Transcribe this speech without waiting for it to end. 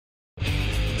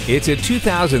It's a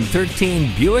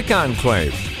 2013 Buick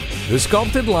Enclave. The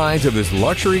sculpted lines of this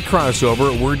luxury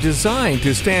crossover were designed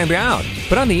to stand out.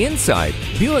 But on the inside,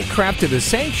 Buick crafted a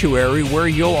sanctuary where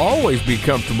you'll always be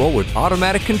comfortable with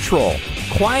automatic control,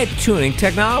 quiet tuning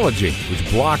technology,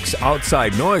 which blocks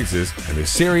outside noises, and a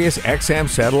Sirius XM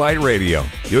satellite radio.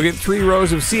 You'll get 3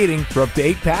 rows of seating for up to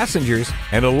 8 passengers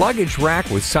and a luggage rack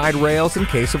with side rails in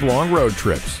case of long road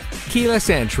trips. Keyless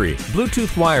entry,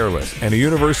 Bluetooth wireless, and a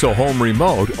universal home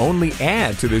remote only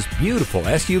add to this beautiful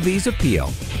SUV's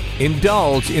appeal.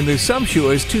 Indulge in the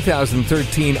sumptuous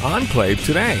 2013 Enclave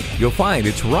today. You'll find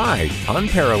its ride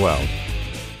unparalleled.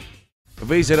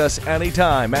 Visit us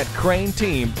anytime at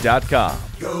crainteam.com.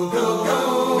 Go, go, go.